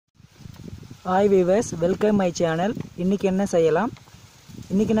Hi viewers, welcome my channel. இன்னைக்கு என்ன செய்யலாம்?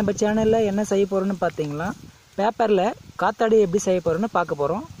 இன்னைக்கு நம்ம சேனல்ல என்ன செய்ய போறோம்னு பாத்தீங்களா? பேப்பர்ல காத்தாடி எப்படி செய்ய போறோம்னு பார்க்க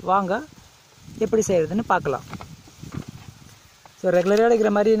போறோம். வாங்க எப்படி செய்யறதுன்னு பார்க்கலாம். சோ ரெகுலரா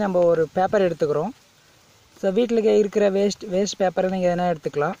எடுக்கிற மாதிரி நம்ம ஒரு பேப்பர் எடுத்துக்கிறோம். சோ வீட்ல இருக்கிற வேஸ்ட் பேப்பரை நீங்க எதனா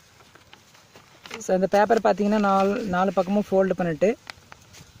எடுத்துக்கலாம். சோ இந்த பேப்பர் பாத்தீங்கன்னா நாலு பக்கமும் ஃபோல்ட் பண்ணிட்டு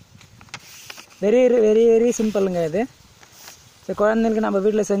வெரி சிம்பிள்ங்க இது. ஸோ குழந்தைங்களுக்கு நம்ம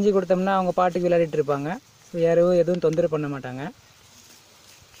வீட்டில் செஞ்சு கொடுத்தோம்னா அவங்க பாட்டுக்கு விளையாடிட்டு இருப்பாங்க. ஸோ யாரும் எதுவும் தொந்தரவு பண்ண மாட்டாங்க.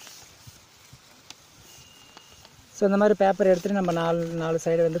 ஸோ இந்த மாதிரி பேப்பர் எடுத்துகிட்டு நம்ம நாலு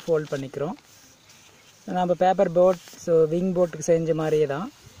சைடு வந்து ஃபோல்ட் பண்ணிக்கிறோம். நம்ம பேப்பர் போட் ஸோ விங் போட்டுக்கு செஞ்ச மாதிரியே தான்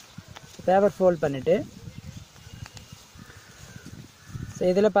பேப்பர் ஃபோல்ட் பண்ணிவிட்டு ஸோ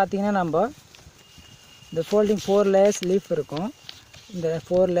இதில் பார்த்தீங்கன்னா நம்ம இந்த ஃபோல்டிங் 4 லேயர்ஸ் லீஃப் இருக்கும். இந்த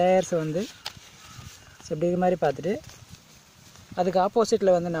 4 லேயர்ஸ் வந்து ஸோ இப்படி இது மாதிரி பார்த்துட்டு அதுக்கு ஆப்போசிட்டில்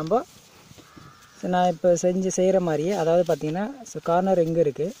வந்து நம்ம நான் இப்போ செய்கிற மாதிரியே அதாவது பார்த்திங்கன்னா ஸோ கார்னர் எங்கே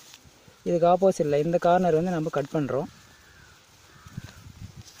இருக்குது இதுக்கு ஆப்போசிட்டில் இந்த கார்னர் வந்து நம்ம கட் பண்ணுறோம்.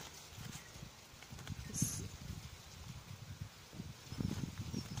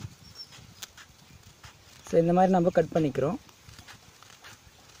 ஸோ இந்த மாதிரி நம்ம கட் பண்ணிக்கிறோம்.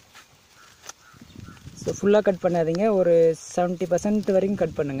 ஸோ ஃபுல்லாக கட் பண்ணாதீங்க, ஒரு 70% வரைக்கும்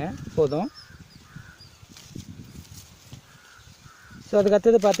கட் பண்ணுங்கள் போதும். ஸோ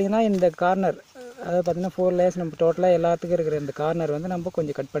அதுக்கடுத்தது பார்த்திங்கன்னா இந்த கார்னர் அதாவது பார்த்திங்கன்னா 4 லேயர்ஸ் நம்ம டோட்டலாக எல்லாத்துக்கும் இருக்கிற இந்த கார்னர் வந்து நம்ம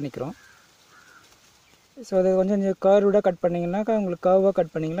கொஞ்சம் கட் பண்ணிக்கிறோம். ஸோ அது கொஞ்சம் கர்வ்டாக கட் பண்ணிங்கன்னாக்கா உங்களுக்கு கர்வாக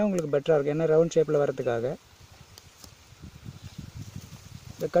கட் பண்ணிங்கன்னா உங்களுக்கு பெட்டராக இருக்கும். ஏன்னா ரவுண்ட் ஷேப்பில் வரதுக்காக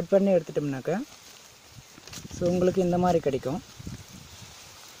இதை கட் பண்ணி எடுத்துட்டோம்னாக்கா ஸோ உங்களுக்கு இந்த மாதிரி கிடைக்கும்.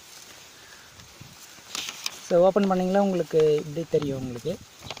 ஸோ ஓப்பன் பண்ணிங்கன்னா உங்களுக்கு இப்படி தெரியும். உங்களுக்கு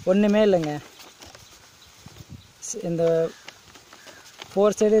ஒன்றுமே இல்லைங்க, இந்த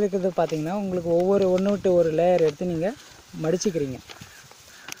 4 சைடு இருக்கிறது பார்த்தீங்கன்னா உங்களுக்கு ஒன்று விட்டு ஒரு லேயர் எடுத்து நீங்கள் மடிச்சுக்கிறீங்க.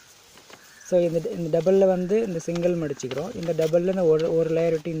 ஸோ இந்த டபுளில் வந்து இந்த சிங்கிள் மடிச்சுக்கிறோம், இந்த டபுளில் இந்த ஒரு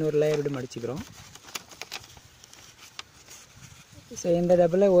லேயர் விட்டு இன்னொரு லேயர் விட்டு மடிச்சுக்கிறோம். ஸோ இந்த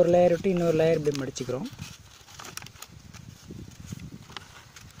டபுளில் ஒரு லேயர் விட்டு இன்னொரு லேயர் இப்படி மடிச்சுக்கிறோம்.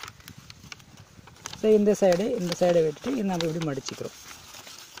 ஸோ இந்த சைடை விட்டுட்டு நம்ம இப்படி மடிச்சுக்கிறோம்.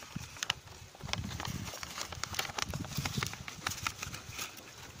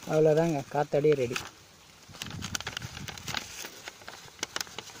 அவ்வளோதாங்க, காத்தாடி ரெடி.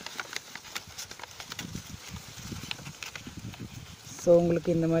 ஸோ உங்களுக்கு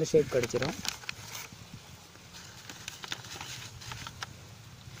இந்த மாதிரி ஷேப் கிடச்சிரும்.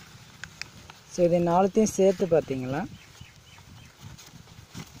 ஸோ இதை நாலுத்தையும் சேர்த்து பார்த்தீங்களா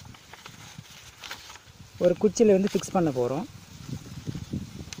ஒரு குச்சியில் வந்து ஃபிக்ஸ் பண்ண போகிறோம்.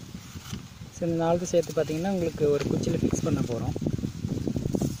 ஸோ இந்த நாலுத்தையும் சேர்த்து பார்த்தீங்கன்னா உங்களுக்கு ஒரு குச்சியில் ஃபிக்ஸ் பண்ண போகிறோம்.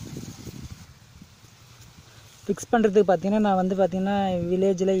 ஃபிக்ஸ் பண்ணுறதுக்கு பார்த்தீங்கன்னா நான் வந்து பார்த்திங்கன்னா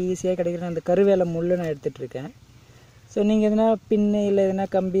வில்லேஜில் ஈஸியாக கிடைக்கிற அந்த கருவேல முள் நான் எடுத்துகிட்ருக்கேன். ஸோ நீங்கள் எதுனா பின்னு இல்லை எதுனா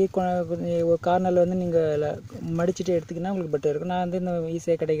கம்பி ஒரு கார்னரில் வந்து நீங்கள் மடிச்சுட்டு எடுத்திங்கன்னா உங்களுக்கு பெட்டர் இருக்கும். நான் வந்து இந்த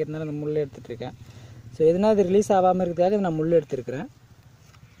ஈஸியாக கிடைக்கிறதுனால அந்த முள் எடுத்துகிட்ருக்கேன். ஸோ எதுனா அது ரிலீஸ் ஆகாமல் இருக்கிறதுக்காக நான் முள் எடுத்துருக்கிறேன்.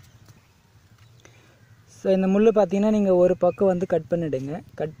 ஸோ இந்த முள் பார்த்தீங்கன்னா நீங்கள் ஒரு பக்கம் வந்து கட் பண்ணிவிடுங்க.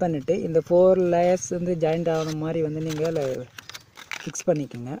 கட் பண்ணிவிட்டு இந்த 4 லேயர்ஸ் வந்து ஜாயிண்ட் ஆகிற மாதிரி வந்து நீங்கள் ஃபிக்ஸ்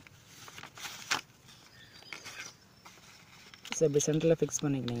பண்ணிக்கோங்க. ஸோ இப்படி சென்டரில் ஃபிக்ஸ்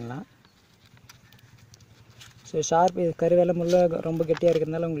பண்ணிக்கினீங்களா. ஸோ ஷார்ப் கருவேல முள்ள ரொம்ப கெட்டியாக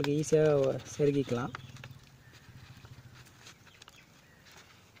இருக்கிறதுனால உங்களுக்கு ஈஸியாக செருகிக்கலாம்.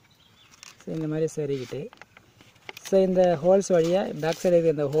 ஸோ இந்த மாதிரி செருகிட்டு ஸோ இந்த ஹோல்ஸ் வழியாக பேக் சைடு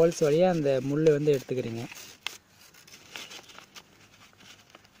இருக்கிற இந்த ஹோல்ஸ் வழியாக அந்த முள் வந்து எடுத்துக்கிறீங்க.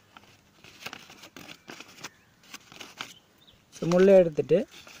 ஸோ முள்ளை எடுத்துட்டு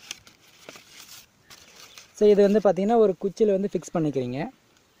ஸோ இது வந்து பார்த்திங்கன்னா ஒரு குச்சியில் வந்து ஃபிக்ஸ் பண்ணிக்கிறீங்க.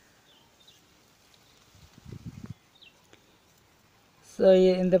 ஸோ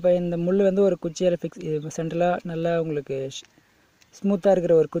இந்த முள் வந்து ஒரு குச்சியில் ஃபிக்ஸ் சென்ட்ரலாக நல்லா உங்களுக்கு ஸ்மூத்தாக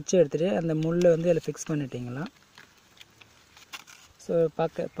இருக்கிற ஒரு குச்சி எடுத்துகிட்டு அந்த முள்ளை வந்து அதில் ஃபிக்ஸ் பண்ணிட்டீங்களா. ஸோ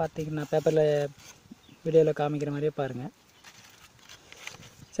பார்த்தீங்கன்னா பேப்பரில் வீடியோவில் காமிக்கிற மாதிரியே பாருங்கள்.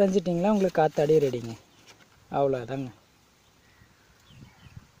 செஞ்சிட்டிங்களா உங்களுக்கு காத்தாடி ரெடிங்க. அவ்வளோதாங்க.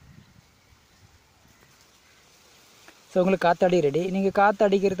 ஸோ உங்களுக்கு காத்தாடி ரெடி. நீங்கள் காற்று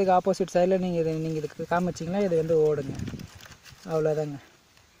அடிக்கிறதுக்கு ஆப்போசிட் சைடில் நீங்கள் இதுக்கு காமிச்சிங்கன்னா இது வந்து ஓடுங்க. அவ்வளோதாங்க.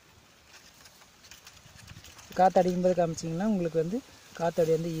 காற்று அடிக்கும்போது காமிச்சிங்கன்னா உங்களுக்கு வந்து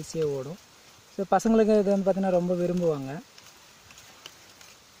காத்தாடி வந்து ஈஸியாக ஓடும். ஸோ பசங்களுக்கு இது வந்து பார்த்திங்கன்னா ரொம்ப விரும்புவாங்க.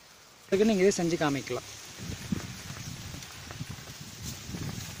 அதுக்கு நீங்கள் இதை செஞ்சு காமிக்கலாம்.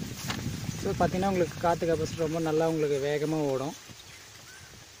 ஸோ பார்த்திங்கன்னா உங்களுக்கு காற்றுக்கு ஆப்போசிட் ரொம்ப நல்லா உங்களுக்கு வேகமாக ஓடும்.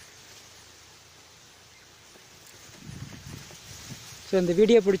 ஸோ இந்த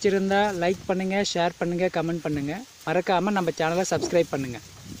வீடியோ பிடிச்சிருந்தா லைக் பண்ணுங்கள், ஷேர் பண்ணுங்கள், கமெண்ட் பண்ணுங்கள். மறக்காமல் நம்ம சேனலை சப்ஸ்கிரைப் பண்ணுங்கள்.